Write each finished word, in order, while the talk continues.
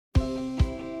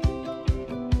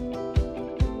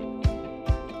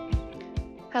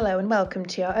Hello and welcome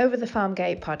to your Over the Farm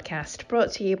Gate podcast,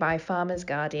 brought to you by Farmers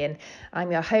Guardian.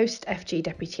 I'm your host, FG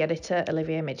Deputy Editor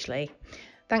Olivia Midgley.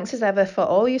 Thanks as ever for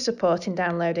all your support in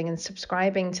downloading and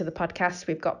subscribing to the podcast.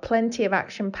 We've got plenty of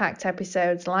action-packed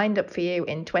episodes lined up for you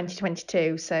in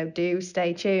 2022, so do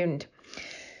stay tuned.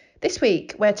 This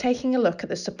week, we're taking a look at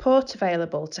the support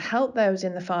available to help those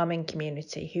in the farming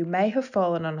community who may have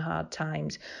fallen on hard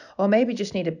times or maybe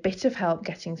just need a bit of help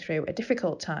getting through a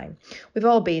difficult time. We've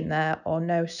all been there or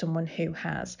know someone who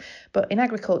has. But in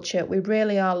agriculture, we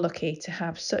really are lucky to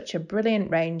have such a brilliant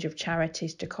range of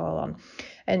charities to call on.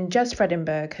 And Jez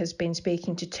Fredenberg has been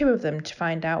speaking to two of them to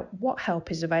find out what help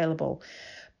is available.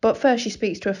 But first she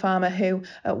speaks to a farmer who,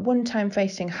 at one time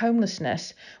facing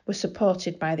homelessness, was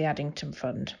supported by the Addington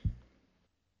Fund.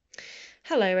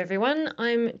 Hello everyone,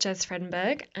 I'm Jez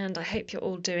Fredenberg and I hope you're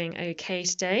all doing okay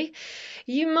today.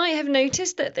 You might have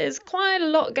noticed that there's quite a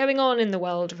lot going on in the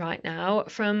world right now,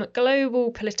 from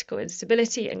global political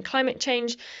instability and climate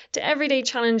change to everyday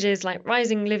challenges like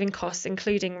rising living costs,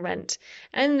 including rent.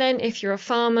 And then if you're a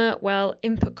farmer, well,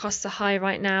 input costs are high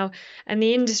right now and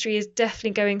the industry is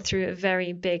definitely going through a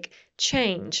very big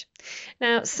change.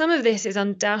 Now, some of this is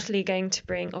undoubtedly going to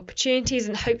bring opportunities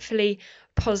and hopefully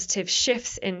positive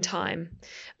shifts in time.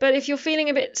 But if you're feeling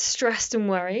a bit stressed and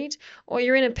worried, or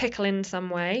you're in a pickle in some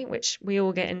way, which we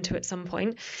all get into at some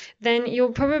point, then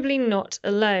you're probably not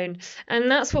alone. And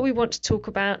that's what we want to talk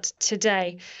about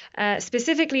today,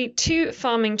 specifically two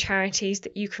farming charities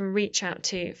that you can reach out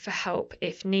to for help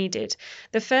if needed.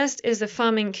 The first is the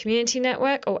Farming Community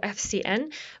Network, or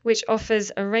FCN, which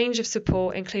offers a range of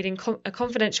support, including a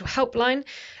confidential helpline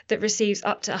that receives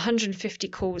up to 150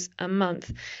 calls a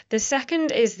month. The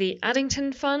second is the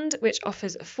Addington Fund, which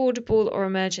offers affordable or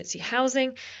emergency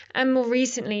housing and more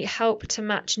recently help to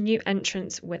match new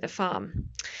entrants with a farm.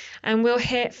 And we'll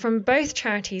hear from both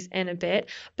charities in a bit,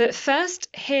 but first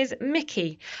here's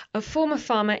Mickey, a former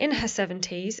farmer in her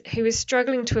 70s who is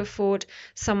struggling to afford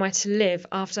somewhere to live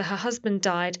after her husband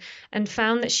died and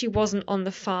found that she wasn't on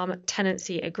the farm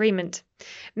tenancy agreement.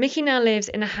 Mickey now lives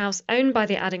in a house owned by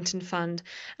the Addington Fund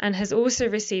and has also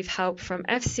received help from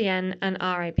FCN and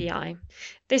RABI.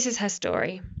 This is her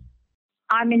story.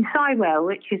 I'm in Sywell,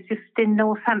 which is just in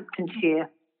Northamptonshire.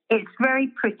 It's very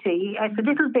pretty. It's a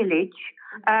little village,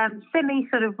 semi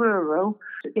sort of rural.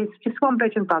 It's just one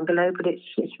bedroom bungalow, but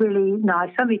it's really nice,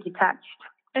 semi-detached.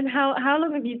 And how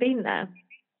long have you been there?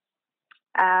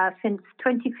 Since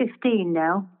 2015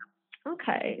 now.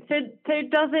 Okay, so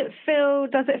does it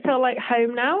feel like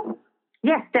home now?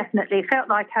 Yes, definitely. It felt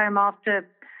like home after,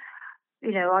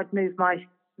 I'd moved my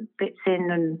bits in,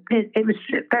 and it was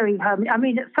very home. I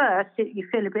mean, at first you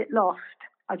feel a bit lost.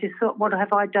 I just thought, what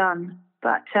have I done?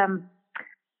 But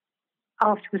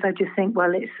afterwards, I just think,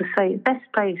 well, it's the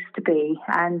best place to be,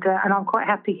 and I'm quite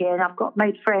happy here. And I've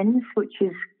made friends, which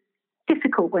is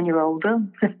difficult when you're older.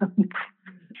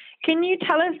 Can you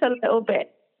tell us a little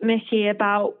bit, Mickey,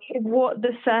 about what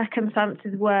the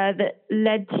circumstances were that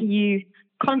led to you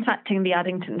contacting the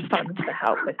Addington Fund for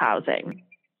help with housing?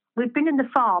 We've been in the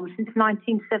farm since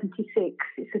 1976.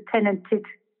 It's a tenanted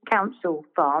council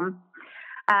farm.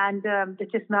 And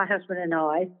it's just my husband and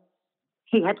I.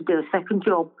 He had to do a second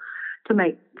job to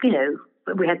make,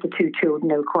 we had the two children,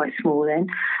 they were quite small then.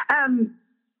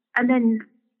 And then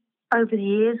over the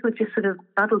years, we've just sort of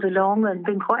muddled along and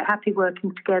been quite happy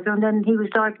working together. And then he was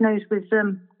diagnosed with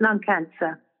lung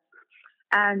cancer.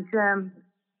 And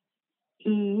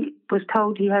he was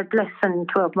told he had less than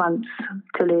 12 months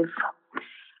to live,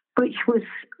 which was,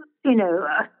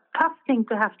 a tough thing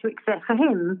to have to accept for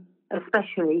him,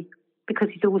 especially because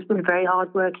he's always been a very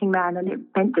hard-working man, and it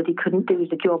meant that he couldn't do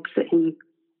the jobs that he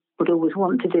would always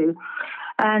want to do.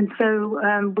 And so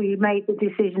we made the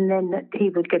decision then that he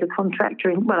would get a contractor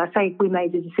in. Well, I say we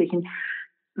made the decision.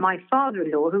 My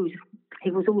father-in-law,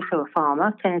 he was also a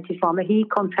farmer, tenanted farmer, he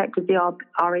contacted the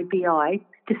RABI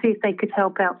to see if they could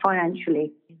help out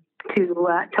financially to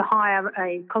hire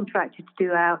a contractor to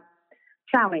do our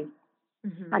ploughing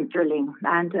and drilling.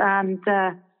 And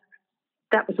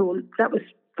that was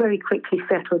very quickly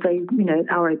settled. They,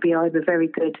 RABI were very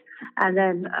good. And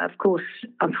then, of course,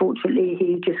 unfortunately,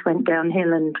 he just went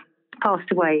downhill and passed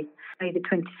away May the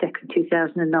 22nd,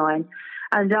 2009.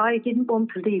 And I didn't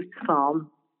want to leave the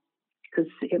farm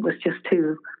because it was just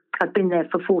too, I'd been there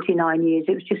for 49 years.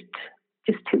 It was just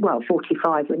too,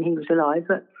 45 when he was alive.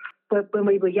 But when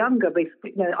we were younger,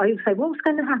 I would say, what's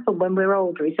going to happen when we're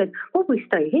older? He said, well, we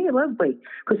stay here, won't we?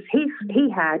 Because he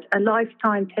had a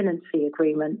lifetime tenancy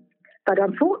agreement. But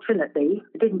unfortunately,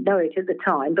 I didn't know it at the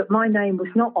time, but my name was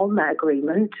not on that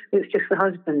agreement. It was just the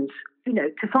husband's.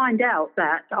 To find out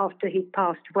that after he'd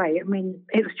passed away, I mean,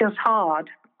 it was just hard.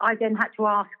 I then had to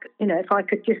ask, if I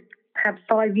could just have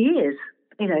 5 years,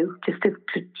 just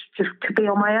to be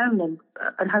on my own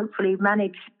and hopefully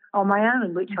manage on my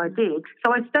own, which I did.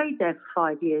 So I stayed there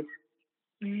for 5 years.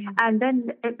 And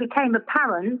then it became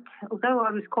apparent, although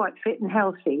I was quite fit and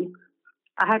healthy,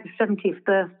 I had a 70th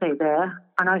birthday there,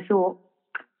 and I thought,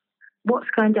 what's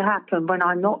going to happen when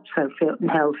I'm not so fit and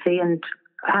healthy, and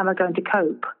how am I going to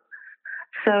cope?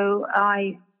 So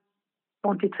I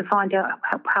wanted to find out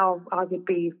how I would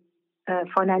be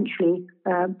financially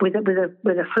with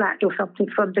a flat or something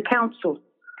from the council.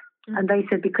 And they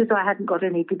said because I hadn't got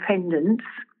any dependents,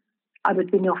 I would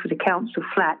have been offered a council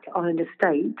flat on an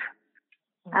estate.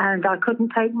 And I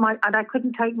couldn't take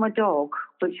my dog,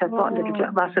 which I've got a little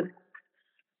Jack Russell.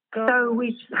 So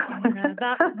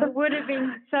that would have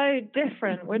been so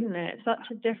different, wouldn't it?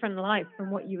 Such a different life from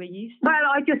what you were used to. Well,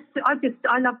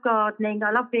 I love gardening.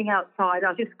 I love being outside.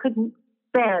 I just couldn't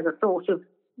bear the thought of,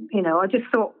 I just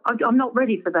thought I'm not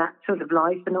ready for that sort of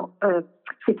life and not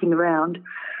sitting around.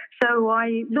 So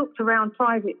I looked around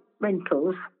private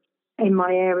rentals in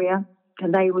my area,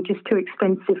 and they were just too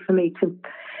expensive for me to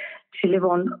live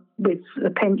on with the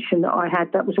pension that I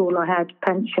had. That was all I had,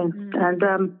 pension.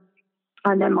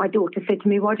 And then my daughter said to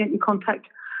me, why don't you contact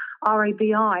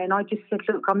RABI? And I just said,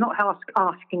 look, I'm not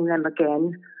asking them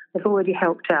again. They've already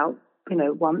helped out,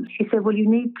 once. She said, well, you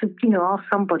need to, ask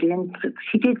somebody. And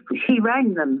she did. She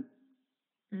rang them.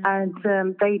 And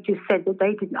they just said that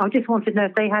they didn't. I just wanted to know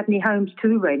if they had any homes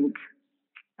to rent.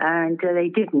 And they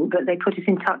didn't, but they put us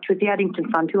in touch with the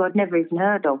Addington Fund, who I'd never even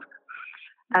heard of.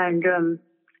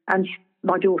 And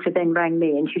my daughter then rang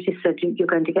me, and she just said, you're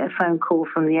going to get a phone call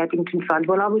from the Addington Fund.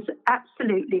 Well, I was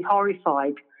absolutely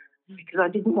horrified because I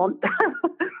didn't want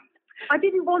I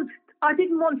didn't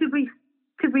want to be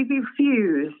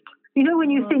refused. When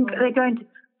you think they're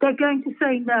going to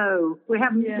say no, we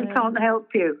can't help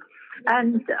you.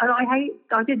 And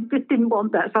I just didn't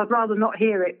want that, so I'd rather not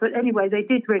hear it. But anyway, they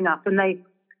did ring up, and I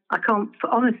can't,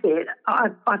 honestly,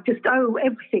 I just owe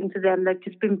everything to them. They've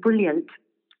just been brilliant.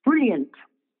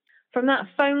 From that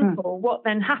phone call, what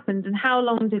then happened, and how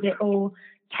long did it all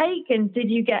take? And did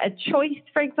you get a choice,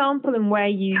 for example, in where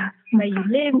you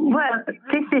live? Well,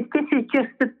 this is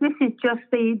just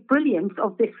the brilliance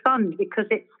of this fund, because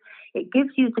it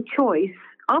gives you the choice.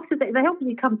 After they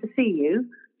obviously come to see you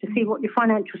to see what your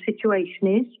financial situation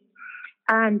is,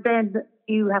 and then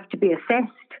you have to be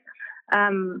assessed,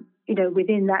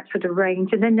 within that sort of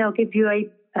range, and then they'll give you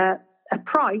a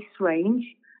price range.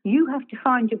 You have to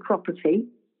find your property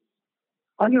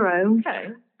on your own.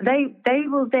 Okay. They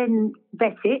will then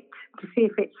vet it to see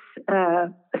if it's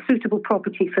a suitable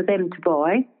property for them to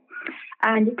buy,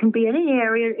 and it can be in any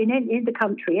area in the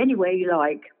country, anywhere you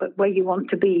like, but where you want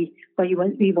to be, where you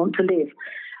want to live.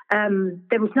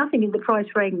 There was nothing in the price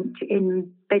range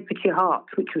in Bedfordshire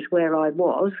Herts, which was where I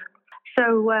was.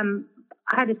 So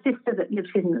I had a sister that lives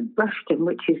in Rushton,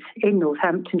 which is in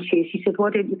Northamptonshire. She said, why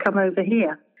don't you come over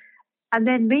here? And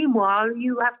then meanwhile,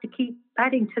 you have to keep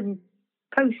Addington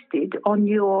posted on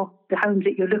the homes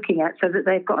that you're looking at, so that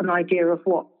they've got an idea of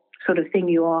what sort of thing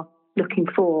you are looking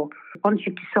for. Once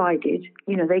you've decided,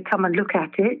 they come and look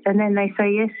at it, and then they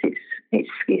say, yes,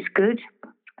 it's good,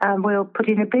 and we'll put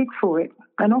in a bid for it,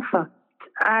 an offer.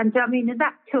 And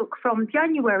that took from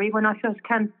January, when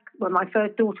my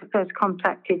first daughter first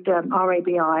contacted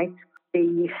RABI.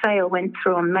 The sale went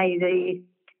through on May the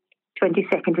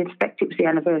 22nd. In fact, it was the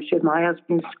anniversary of my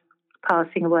husband's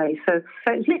passing away. So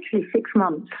it was literally 6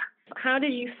 months. How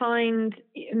did you find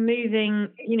moving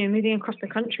across the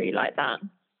country like that?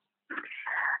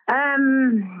 I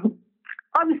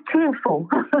was tearful.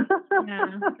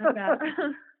 Yeah, I bet.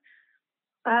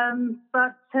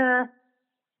 But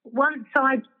once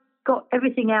I got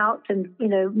everything out and,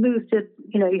 moved to,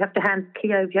 you have to hand the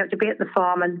key over, you have to be at the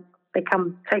farm and they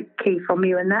come take the key from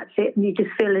you and that's it. And you just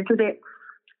feel a little bit,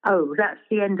 that's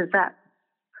the end of that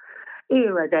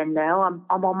era then now.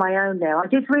 I'm on my own now. I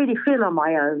did really feel on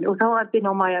my own, although I've been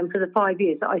on my own for the 5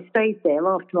 years that I stayed there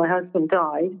after my husband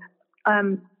died.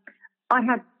 I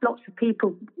had lots of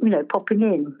people, popping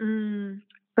in.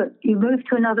 But you move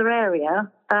to another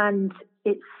area and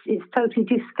it's totally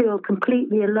just feel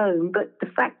completely alone. But the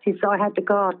fact is I had the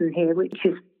garden here, which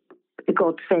is the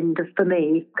godsend for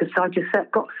me, because I just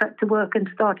got set to work and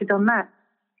started on that.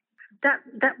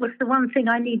 That was the one thing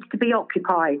I needed to be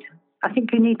occupied. I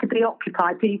think you need to be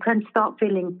occupied because you can start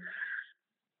feeling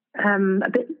a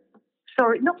bit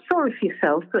sorry, not sorry for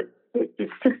yourself, but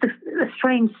it's just a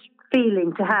strange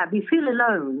feeling to have. You feel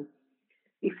alone.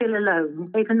 You feel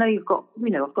alone, even though you've got,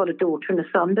 I've got a daughter and a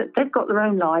son, but they've got their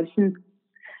own lives. And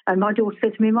my daughter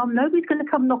said to me, Mum, nobody's going to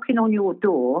come knocking on your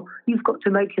door. You've got to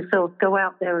make yourself go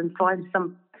out there and find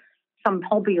some some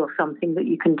hobby or something that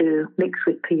you can do, mix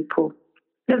with people.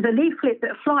 There was a leaflet,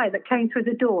 a flyer that came through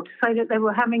the door to say that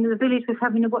the village was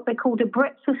having what they called a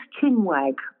breakfast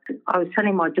chinwag. I was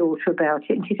telling my daughter about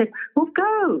it, and she said, well,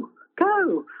 go.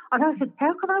 And I said,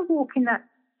 how can I walk in that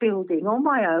building on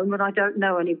my own when I don't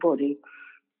know anybody?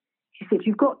 She said,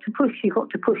 you've got to push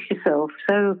yourself.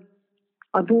 So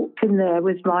I walked in there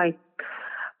with I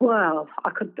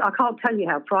can't tell you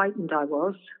how frightened I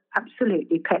was,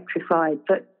 absolutely petrified,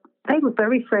 but they were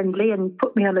very friendly and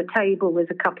put me on a table with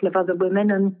a couple of other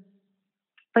women, and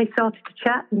they started to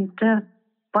chat, and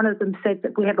one of them said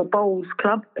that we have a bowls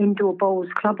club, indoor bowls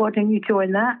club, why don't you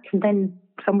join that? And then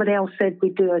somebody else said we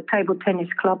do a table tennis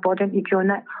club, why don't you join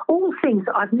that? All things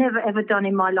that I've never ever done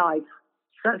in my life.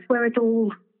 So that's where it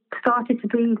all started to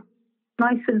be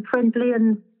nice and friendly,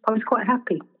 and I was quite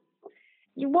happy.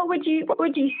 What would you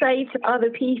say to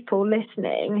other people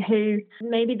listening who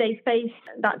maybe they face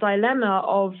that dilemma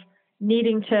of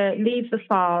needing to leave the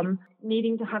farm,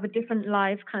 needing to have a different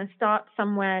life, kind of start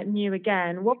somewhere new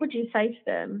again? What would you say to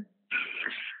them?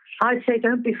 I'd say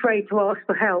don't be afraid to ask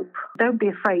for help. Don't be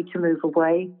afraid to move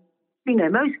away. You know,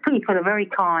 most people are very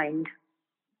kind.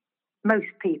 Most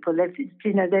people,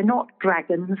 they're not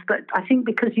dragons, but I think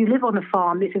because you live on a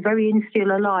farm, it's a very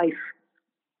insular life.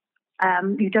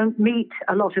 You don't meet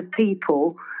a lot of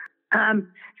people.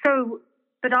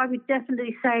 But I would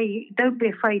definitely say don't be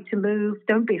afraid to move.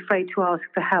 Don't be afraid to ask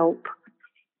for help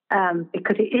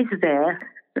because it is there.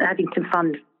 The Addington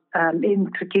Fund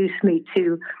introduced me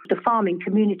to the Farming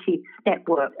Community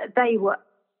Network. They were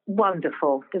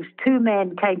wonderful. There was 2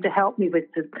 men came to help me with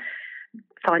the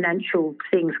financial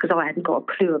things because I hadn't got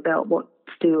a clue about what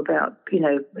to do about,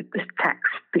 tax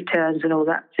returns and all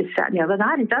that, this, that and the other. And I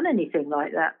hadn't done anything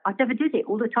like that. I never did it.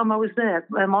 All the time I was there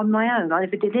on my own. I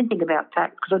never did anything about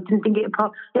tax because I didn't think it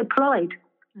applied.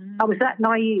 I was that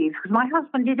naive because my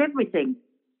husband did everything.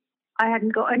 I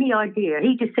hadn't got any idea.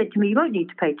 He just said to me, you won't need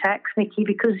to pay tax, Mickey,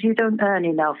 because you don't earn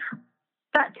enough.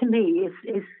 That to me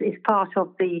is part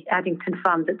of the Addington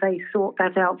Fund, that they sort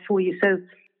that out for you. So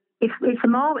it's a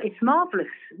marvellous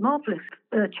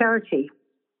charity.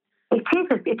 It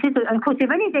is. And of course,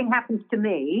 if anything happens to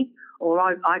me, or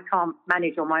I can't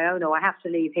manage on my own, or I have to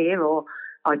leave here, or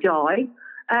I die,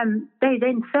 they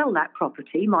then sell that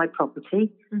property, my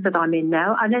property that I'm in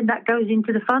now, and then that goes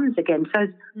into the funds again. So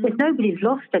there's nobody's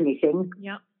lost anything.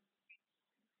 Yeah.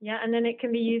 Yeah, and then it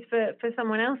can be used for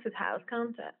someone else's house,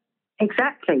 can't it?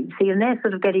 Exactly. See, and they're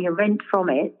sort of getting a rent from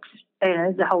it,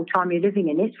 the whole time you're living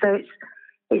in it. So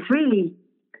it's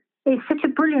such a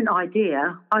brilliant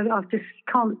idea. I just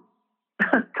can't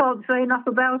say enough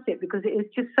about it because it is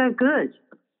just so good.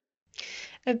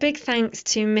 A big thanks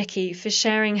to Mickey for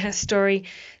sharing her story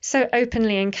so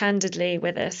openly and candidly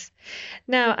with us.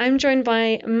 Now, I'm joined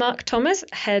by Mark Thomas,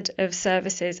 Head of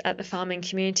Services at the Farming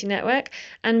Community Network,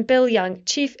 and Bill Young,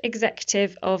 Chief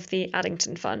Executive of the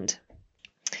Addington Fund.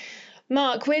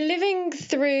 Mark, we're living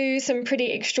through some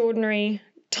pretty extraordinary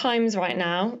times right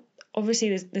now. Obviously,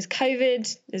 there's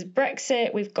COVID, there's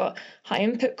Brexit, we've got high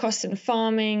input costs in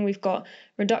farming, we've got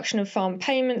reduction of farm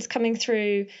payments coming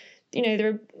through. There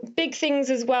are big things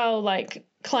as well, like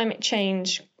climate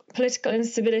change, political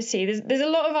instability. There's a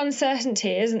lot of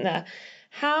uncertainty, isn't there?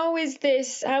 How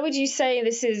would you say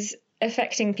this is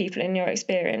affecting people in your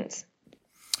experience?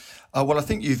 Well, I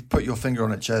think you've put your finger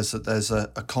on it, Jez, that there's a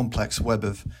complex web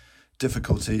of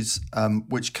difficulties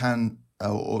which can,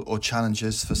 or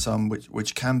challenges for some,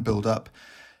 which can build up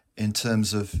in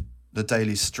terms of the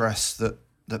daily stress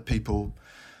that people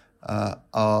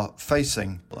are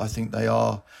facing. I think they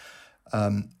are,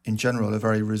 in general, a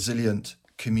very resilient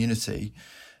community,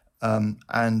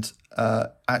 and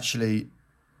actually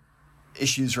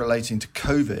issues relating to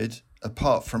COVID,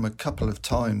 apart from a couple of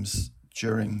times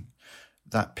during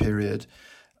that period,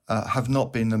 have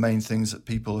not been the main things that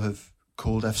people have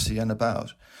called FCN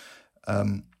about.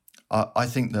 I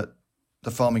think that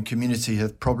the farming community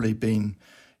have probably been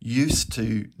used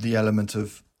to the element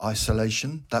of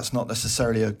isolation. That's not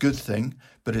necessarily a good thing,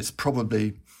 but it's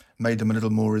probably made them a little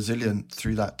more resilient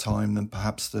through that time than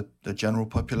perhaps the general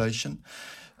population.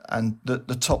 And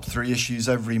the top 3 issues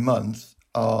every month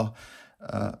are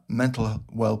mental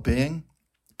well-being,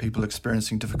 people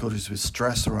experiencing difficulties with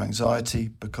stress or anxiety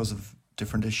because of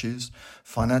different issues,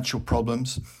 financial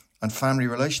problems, and family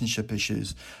relationship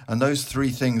issues. And those 3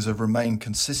 things have remained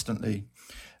consistently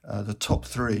the top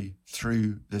 3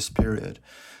 through this period.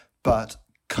 But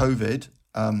COVID,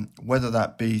 whether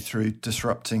that be through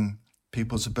disrupting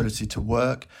people's ability to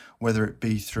work, whether it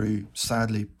be through,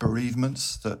 sadly,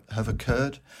 bereavements that have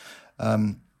occurred,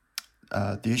 the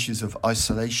issues of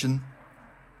isolation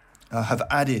have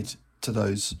added to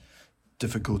those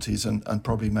difficulties and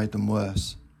probably made them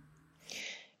worse.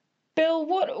 Bill,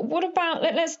 what about,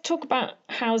 let's talk about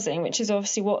housing, which is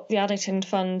obviously what the Addington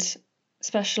Fund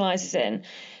specialises in.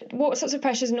 What sorts of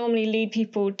pressures normally lead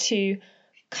people to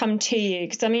come to you?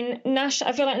 Because I mean, I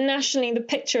feel like nationally the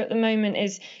picture at the moment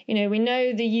is, we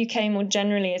know the UK more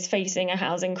generally is facing a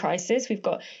housing crisis. We've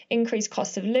got increased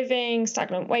cost of living,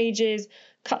 stagnant wages,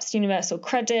 cuts to universal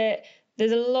credit.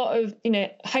 There's a lot of,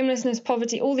 homelessness,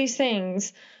 poverty, all these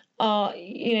things are,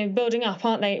 building up,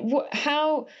 aren't they?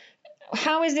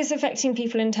 How is this affecting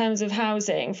people in terms of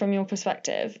housing from your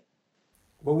perspective?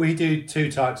 Well, we do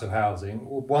two types of housing.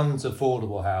 One's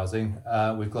affordable housing.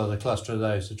 We've got a cluster of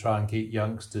those to try and keep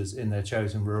youngsters in their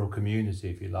chosen rural community,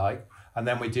 if you like. And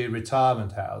then we do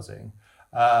retirement housing.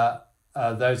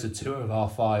 Those are two of our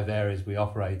 5 areas we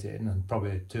operate in, and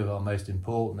probably 2 of our most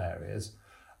important areas.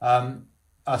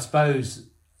 I suppose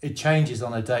it changes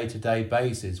on a day-to-day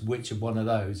basis which of one of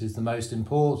those is the most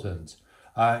important.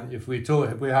 If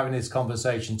we're having this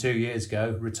conversation 2 years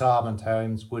ago, retirement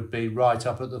homes would be right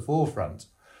up at the forefront.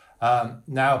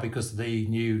 Now, because of the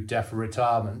new Deaf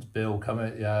Retirement Bill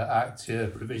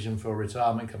provision for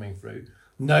retirement coming through,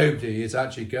 nobody is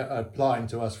actually applying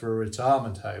to us for a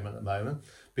retirement home at the moment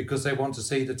because they want to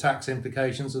see the tax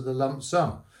implications of the lump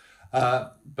sum.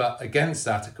 But against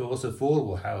that, of course,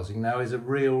 affordable housing now is a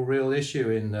real issue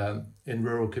in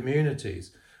rural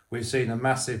communities. We've seen a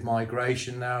massive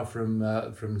migration now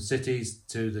from cities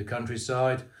to the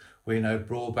countryside. We know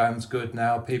broadband's good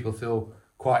now. People feel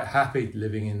quite happy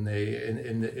living in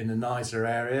the nicer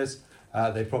areas.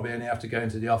 They probably only have to go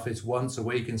into the office once a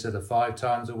week instead of 5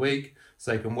 times a week,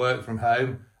 so they can work from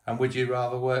home. And would you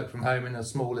rather work from home in a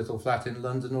small little flat in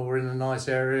London or in a nice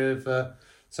area of,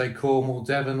 say, Cornwall,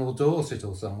 Devon or Dorset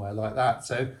or somewhere like that?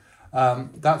 So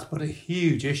that's put a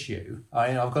huge issue.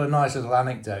 I've got a nice little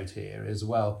anecdote here as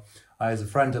well. There's a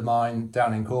friend of mine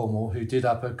down in Cornwall who did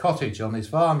up a cottage on his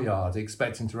farmyard,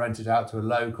 expecting to rent it out to a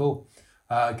local,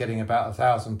 getting about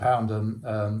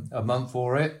 £1,000 a month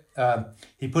for it.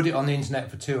 He put it on the internet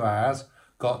for 2 hours,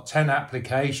 got 10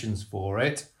 applications for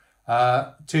it.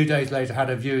 2 days later had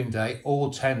a viewing date. All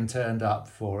 10 turned up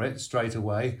for it straight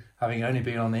away, having only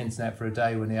been on the internet for a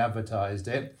day when he advertised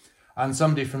it. And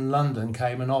somebody from London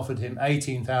came and offered him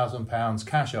 £18,000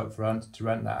 cash up front to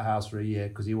rent that house for a year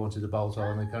because he wanted a bolt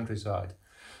hole in the countryside.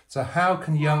 So how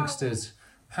can youngsters,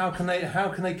 how can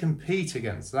they compete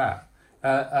against that?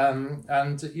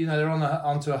 They're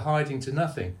onto a hiding to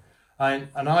nothing. And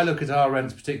I look at our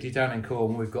rents, particularly down in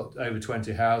Cornwall. We've got over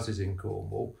 20 houses in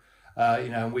Cornwall.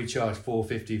 And we charge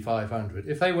 £450, £500.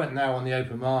 If they went now on the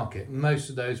open market, most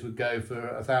of those would go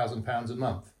for £1,000 a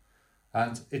month.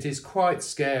 And it is quite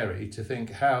scary to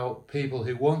think how people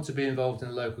who want to be involved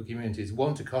in local communities,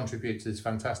 want to contribute to this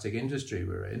fantastic industry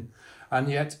we're in, and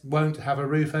yet won't have a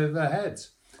roof over their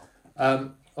heads.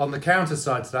 On the counter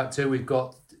side to that too, we've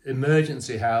got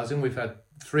emergency housing. We've had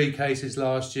 3 cases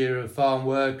last year of farm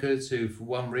workers who, for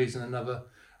one reason or another,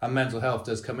 and mental health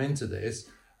does come into this,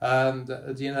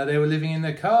 they were living in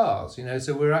their cars,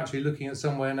 so we're actually looking at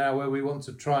somewhere now where we want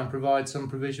to try and provide some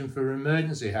provision for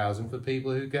emergency housing for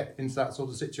people who get into that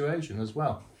sort of situation as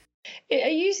well.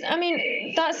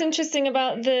 That's interesting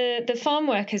about the farm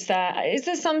workers there. Is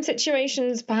there some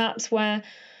situations perhaps where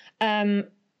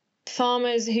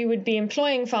farmers who would be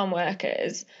employing farm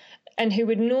workers and who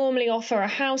would normally offer a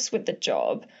house with the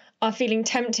job are feeling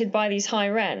tempted by these high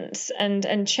rents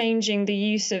and changing the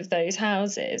use of those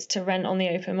houses to rent on the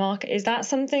open market? Is that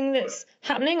something that's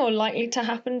happening or likely to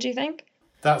happen, do you think?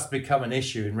 That's become an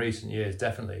issue in recent years,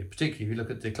 definitely, particularly if you look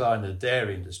at the decline of the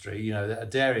dairy industry. A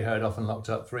dairy herd often locked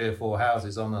up 3 or 4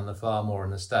 houses on a farm or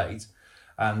an estate,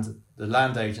 and the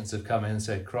land agents have come in and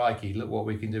said, crikey, look what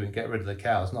we can do and get rid of the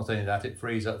cows. Not only that, it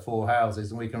frees up 4 houses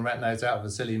and we can rent those out for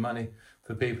silly money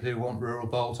for people who want rural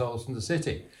bolt holes from the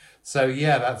city. So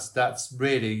yeah, that's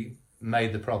really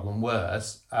made the problem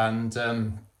worse and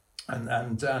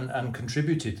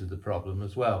contributed to the problem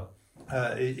as well.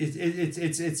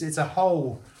 It's a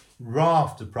whole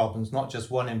raft of problems, not just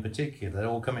one in particular. They're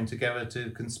all coming together to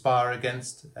conspire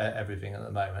against everything at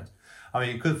the moment.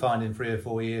 You could find in 3 or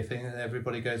 4 year thing that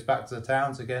everybody goes back to the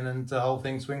towns again and the whole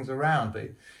thing swings around, but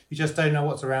you just don't know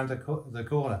what's around the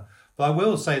corner. But I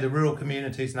will say the rural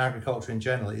communities and agriculture in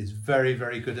general is very,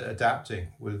 very good at adapting.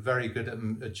 We're very good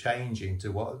at changing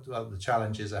to what the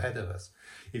challenges ahead of us.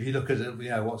 If you look at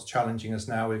what's challenging us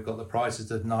now, we've got the prices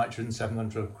of nitrogen,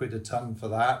 £700 a tonne for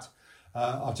that.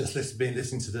 I've just been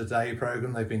listening to the Day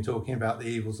programme. They've been talking about the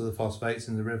evils of the phosphates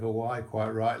in the River Wye, quite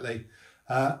rightly.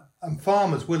 And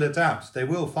farmers will adapt. They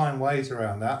will find ways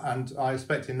around that. And I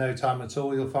expect in no time at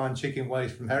all you'll find chicken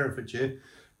waste from Herefordshire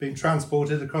being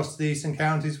transported across the eastern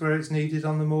counties where it's needed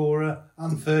on the more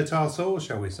unfertile soil,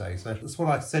 shall we say. So that's what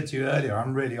I said to you earlier.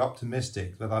 I'm really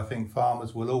optimistic that I think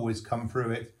farmers will always come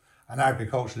through it, and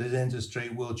agricultural industry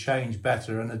will change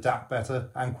better and adapt better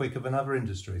and quicker than other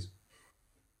industries.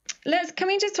 Can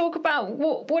we just talk about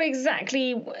what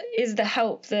exactly is the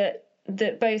help that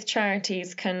both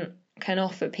charities can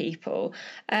offer people?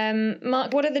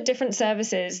 Mark, what are the different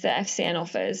services that FCN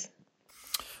offers?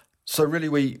 So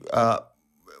really,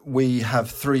 we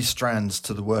have three strands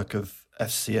to the work of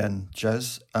FCN,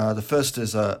 Jez. The first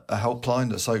is a helpline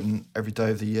that's open every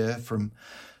day of the year from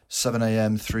 7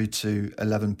 a.m. through to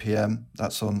 11 p.m.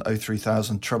 That's on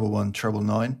 03000 111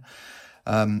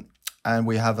 999. And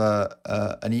we have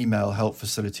an email help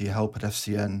facility,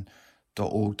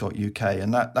 help@fcn.org.uk.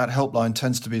 And that helpline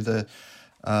tends to be the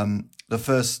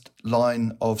first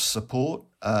line of support.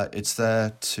 It's there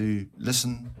to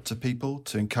listen to people,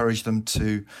 to encourage them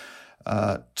to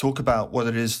talk about what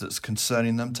it is that's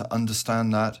concerning them, to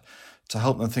understand that, to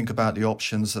help them think about the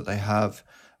options that they have,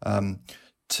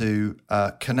 to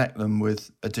connect them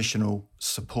with additional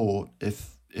support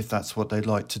if that's what they'd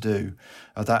like to do.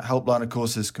 That helpline, of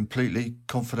course, is completely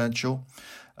confidential,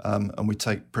 and we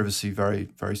take privacy very,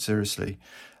 very seriously.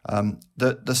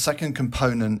 The second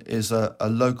component is a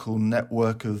local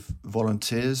network of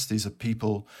volunteers. These are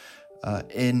people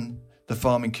in the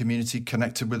farming community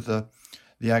connected with the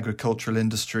agricultural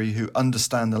industry who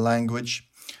understand the language,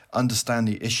 understand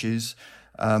the issues,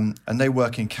 and they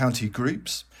work in county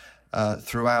groups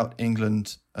throughout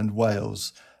England and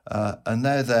Wales. And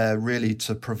they're there really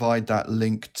to provide that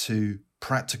link to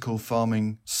practical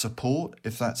farming support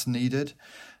if that's needed,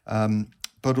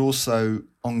 but also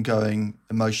ongoing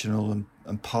emotional and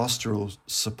pastoral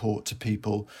support to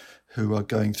people who are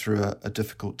going through a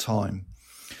difficult time.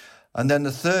 And then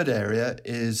the third area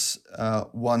is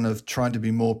one of trying to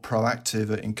be more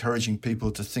proactive at encouraging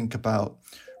people to think about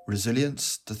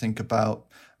resilience, to think about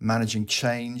managing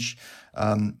change,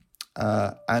 and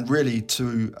really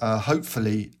to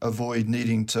hopefully avoid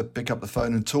needing to pick up the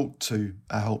phone and talk to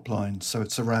a helpline. So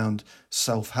it's around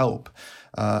self-help.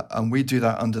 And we do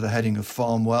that under the heading of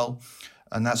FarmWell.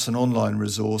 And that's an online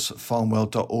resource at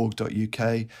farmwell.org.uk,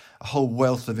 a whole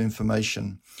wealth of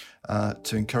information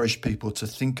to encourage people to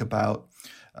think about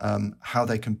how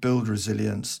they can build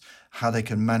resilience, how they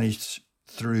can manage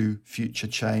through future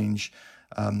change,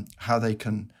 how they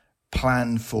can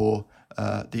plan for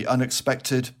the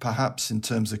unexpected, perhaps in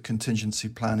terms of contingency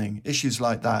planning, issues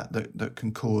like that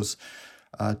can cause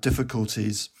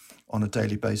difficulties on a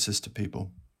daily basis to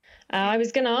people. I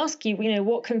was going to ask you,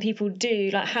 what can people do?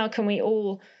 Like, how can we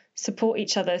all support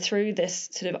each other through this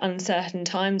sort of uncertain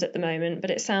times at the moment? But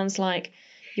it sounds like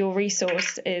your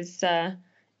resource is a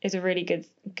really good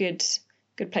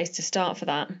place to start for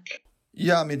that.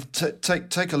 Yeah, I mean,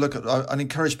 take a look at. I'd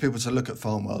encourage people to look at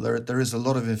FarmWell. There is a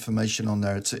lot of information on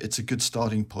there. It's a good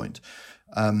starting point.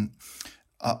 I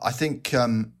think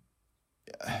I'm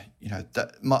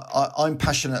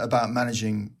passionate about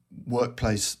managing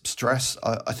workplace stress.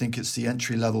 I think it's the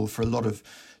entry level for a lot of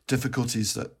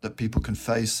difficulties that people can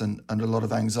face and a lot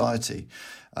of anxiety.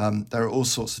 There are all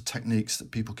sorts of techniques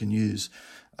that people can use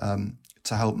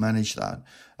to help manage that.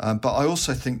 But I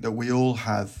also think that we all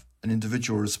have an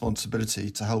individual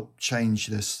responsibility to help change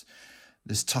this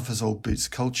tough as old boots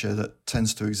culture that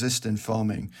tends to exist in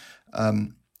farming.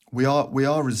 We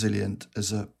are resilient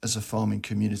as a farming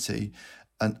community,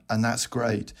 and that's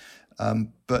great.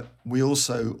 But we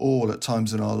also all at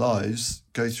times in our lives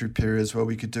go through periods where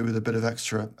we could do with a bit of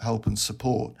extra help and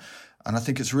support. And I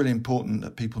think it's really important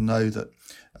that people know that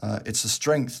it's a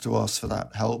strength to ask for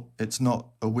that help. It's not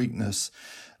a weakness.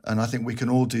 And I think we can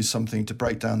all do something to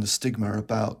break down the stigma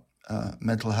about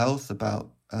mental health,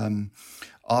 about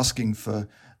asking for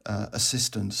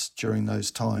assistance during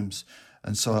those times.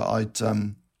 And so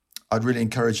I'd really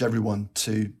encourage everyone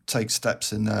to take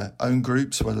steps in their own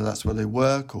groups, whether that's where they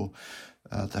work or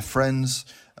their friends,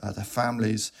 their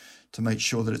families, to make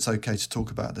sure that it's okay to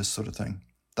talk about this sort of thing.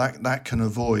 That can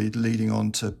avoid leading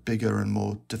on to bigger and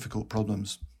more difficult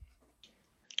problems.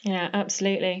 Yeah,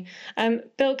 absolutely.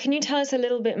 Bill, can you tell us a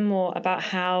little bit more about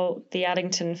how the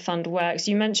Addington Fund works?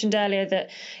 You mentioned earlier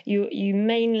that you're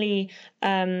mainly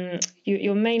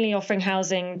offering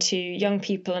housing to young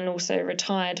people and also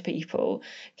retired people.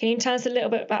 Can you tell us a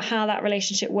little bit about how that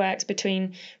relationship works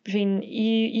between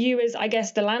you as, I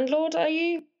guess, the landlord, are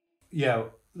you? Yeah,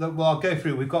 well, I'll go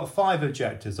through. We've got 5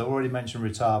 objectives. I already mentioned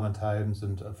retirement homes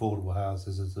and affordable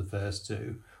houses as the first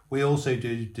 2. We also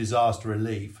do disaster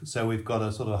relief. So we've got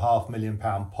a sort of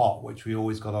 £500,000 pot, which we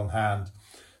always got on hand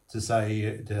to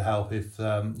help if,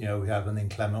 we have an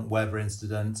inclement weather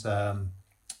incident.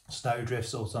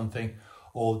 snowdrifts or something,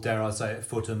 or dare I say it,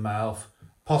 foot and mouth,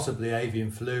 possibly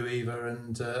avian flu either,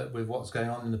 and with what's going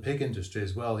on in the pig industry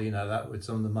as well, that with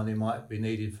some of the money might be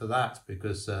needed for that,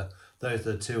 because those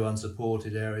are the two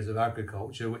unsupported areas of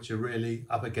agriculture which are really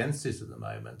up against it at the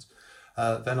moment.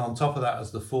 Then on top of that,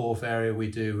 as the fourth area,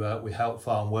 we help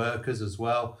farm workers as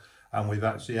well, and we've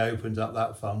actually opened up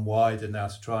that fund wider now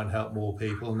to try and help more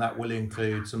people, and that will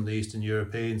include some of the Eastern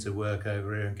Europeans who work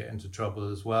over here and get into trouble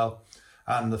as well.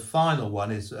 And the final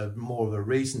one is more of a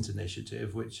recent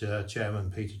initiative, which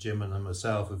Chairman Peter Jimman and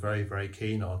myself are very, very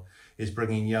keen on, is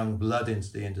bringing young blood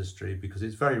into the industry, because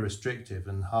it's very restrictive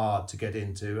and hard to get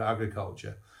into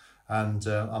agriculture. And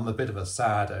I'm a bit of a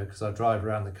saddo, because I drive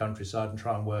around the countryside and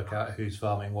try and work out who's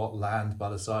farming what land by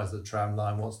the size of the tram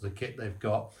line, what's the kit they've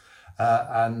got.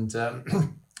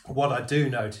 What I do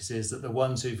notice is that the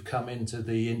ones who've come into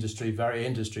the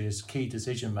industry as key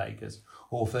decision makers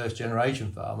or first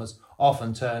generation farmers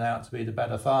often turn out to be the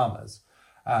better farmers.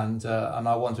 And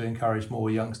I want to encourage more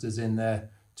youngsters in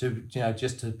there to,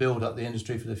 just to build up the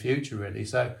industry for the future, really.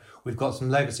 So we've got some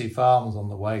legacy farms on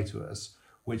the way to us,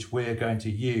 which we're going to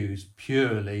use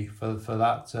purely for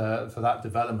that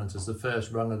development as the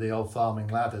first rung of the old farming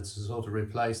ladder, to sort of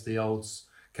replace the old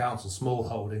council small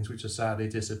holdings, which have sadly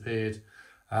disappeared.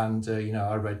 And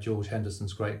I read George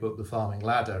Henderson's great book, The Farming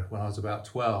Ladder, when I was about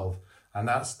 12, and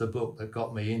that's the book that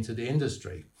got me into the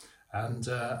industry. And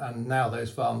now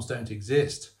those farms don't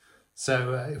exist.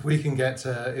 So if we can get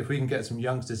some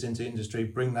youngsters into industry,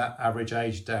 bring that average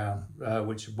age down,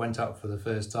 which went up for the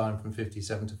first time from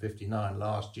 57 to 59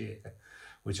 last year,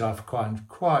 which I find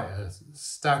quite a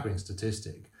staggering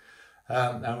statistic.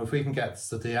 And if we can get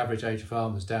the average age of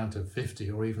farmers down to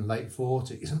 50 or even late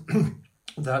 40s,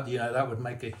 that would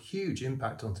make a huge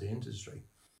impact on the industry.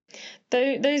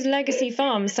 Those legacy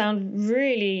farms sound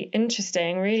really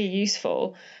interesting, really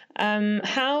useful.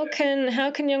 How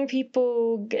can young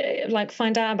people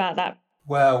find out about that?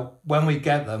 Well, when we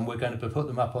get them, we're going to put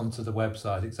them up onto the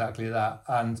website, exactly that,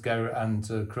 and go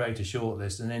and create a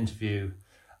shortlist and interview.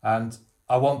 And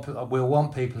we'll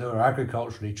want people who are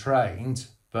agriculturally trained,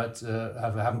 but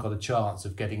haven't got a chance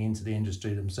of getting into the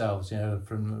industry themselves,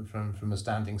 from a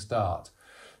standing start.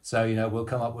 So, we'll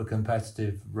come up with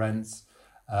competitive rents,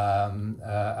 and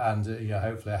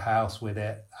hopefully a house with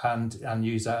it, and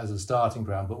use that as a starting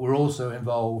ground. But we'll also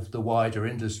involve the wider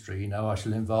industry. I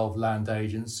shall involve land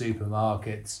agents,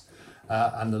 supermarkets,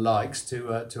 and the likes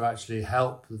to actually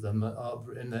help them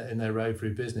in their road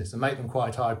through business, and make them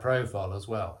quite high profile as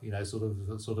well.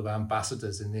 Sort of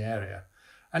ambassadors in the area.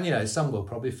 And some will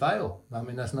probably fail. I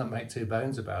mean, let's not make two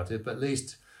bones about it. But at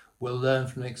least we'll learn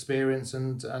from the experience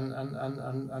and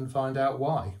find out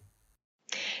why.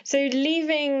 So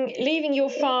leaving your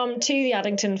farm to the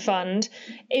Addington Fund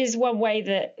is one way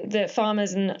that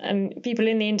farmers and people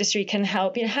in the industry can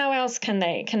help. How else can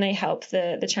they help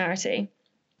the charity?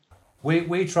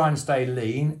 We try and stay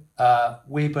lean.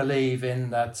 We believe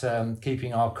in that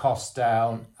keeping our costs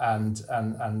down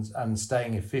and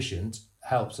staying efficient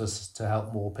helps us to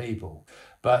help more people.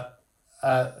 But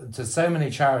to so many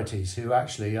charities who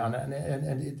actually,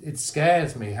 and it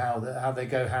scares me how they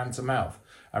go hand to mouth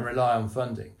and rely on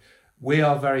funding. We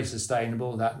are very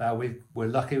sustainable. That now we're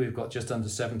lucky we've got just under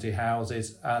 70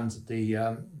 houses, and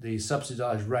the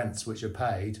subsidised rents which are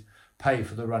pay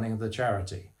for the running of the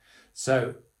charity.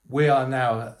 So we are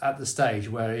now at the stage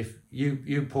where if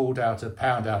you pulled out £1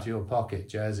 out of your pocket,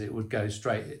 Jez, it would go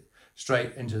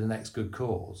straight into the next good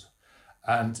cause.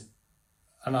 And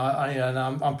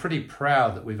I'm pretty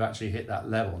proud that we've actually hit that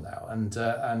level now, and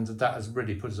that has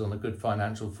really put us on a good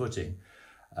financial footing.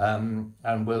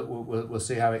 And we'll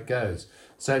see how it goes.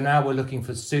 So now we're looking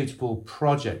for suitable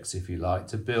projects, if you like,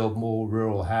 to build more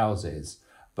rural houses.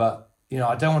 But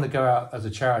I don't want to go out as a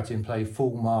charity and play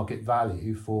full market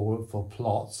value for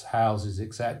plots, houses,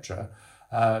 etc.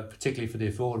 Particularly for the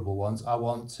affordable ones. I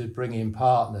want to bring in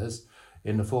partners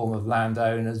in the form of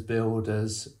landowners,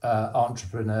 builders,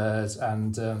 entrepreneurs,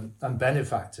 and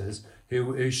benefactors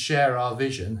who share our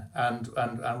vision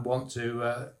and want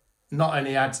to not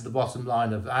only add to the bottom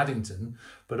line of Addington,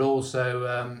 but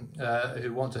also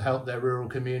who want to help their rural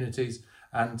communities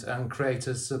and create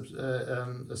a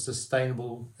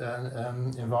sustainable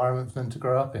environment for them to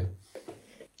grow up in.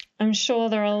 I'm sure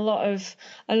there are a lot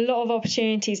of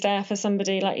opportunities there for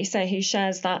somebody, like you say, who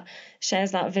shares that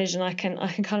vision. I can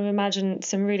kind of imagine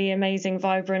some really amazing,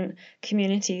 vibrant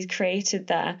communities created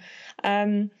there.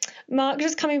 Mark,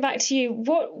 just coming back to you,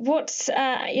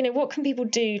 what can people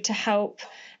do to help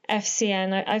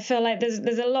FCN. I feel like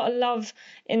there's a lot of love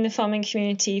in the farming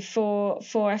community for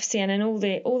FCN and all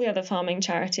the other farming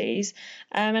charities.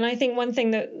 And I think one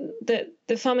thing that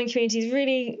the farming community is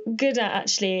really good at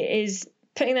actually is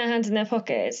putting their hands in their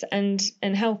pockets and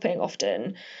helping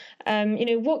often.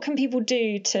 What can people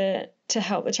do to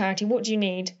help the charity? What do you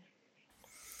need?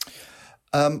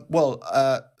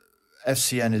 FCN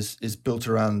is built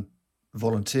around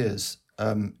volunteers.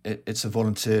 It's a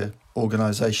volunteer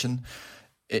organisation.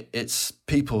 It's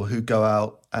people who go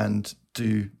out and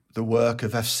do the work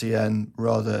of FCN.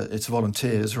 It's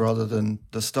volunteers rather than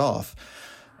the staff.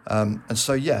 And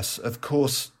so, yes, of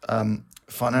course,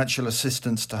 financial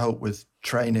assistance to help with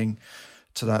training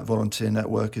to that volunteer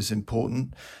network is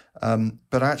important.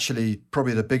 But actually,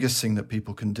 probably the biggest thing that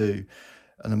people can do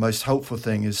and the most helpful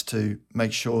thing is to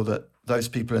make sure that those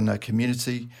people in their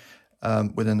community,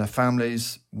 within their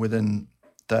families, within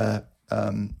their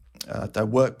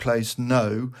workplace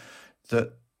know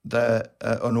that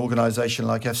an organisation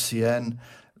like FCN,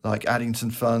 like Addington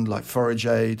Fund, like Forage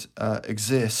Aid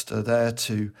exist, are there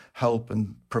to help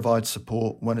and provide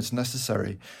support when it's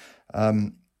necessary.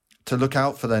 To look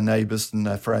out for their neighbours and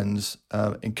their friends,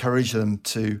 encourage them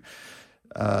to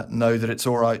know that it's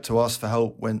all right to ask for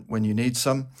help when you need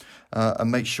some,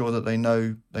 and make sure that they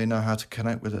know how to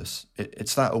connect with us.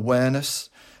 It's that awareness,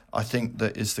 I think,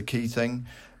 that is the key thing,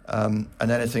 and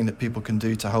anything that people can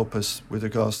do to help us with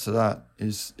regards to that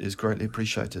is greatly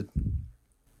appreciated.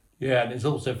 Yeah, and it's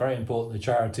also very important the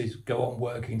charities go on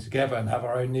working together and have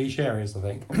our own niche areas, I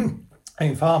think. I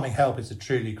mean, Farming Help is a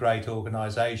truly great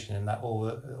organisation in that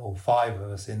all five of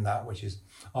us in that, which is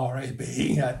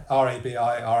RABI,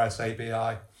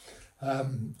 RSABI,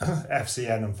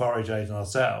 FCN and Forage Aid and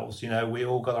ourselves. We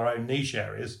all got our own niche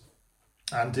areas,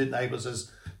 and it enables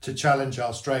us to challenge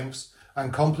our strengths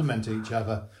and complement each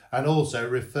other, and also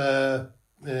refer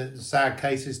sad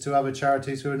cases to other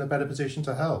charities who are in a better position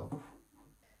to help.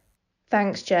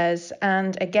 Thanks, Jez,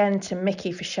 and again to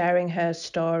Mickey for sharing her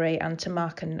story, and to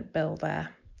Mark and Bill there.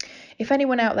 If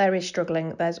anyone out there is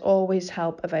struggling, there's always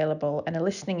help available and a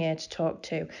listening ear to talk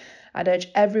to. I'd urge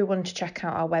everyone to check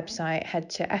out our website. Head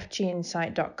to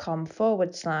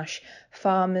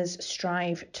fginsight.com/farmers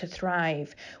strive to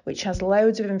thrive, which has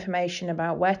loads of information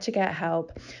about where to get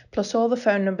help, plus all the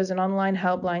phone numbers and online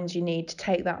helplines you need to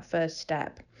take that first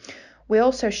step. We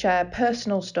also share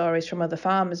personal stories from other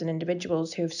farmers and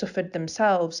individuals who have suffered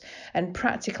themselves, and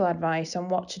practical advice on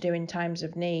what to do in times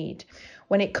of need.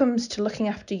 When it comes to looking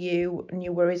after you and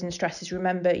your worries and stresses,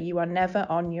 remember you are never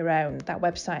on your own. That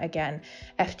website again,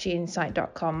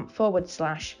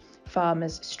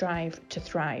 fginsight.com/farmers strive to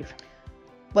thrive.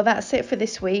 Well, that's it for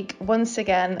this week. Once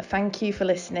again, thank you for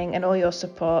listening and all your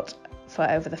support for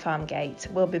Over the Farm Gate.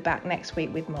 We'll be back next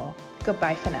week with more.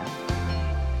 Goodbye for now.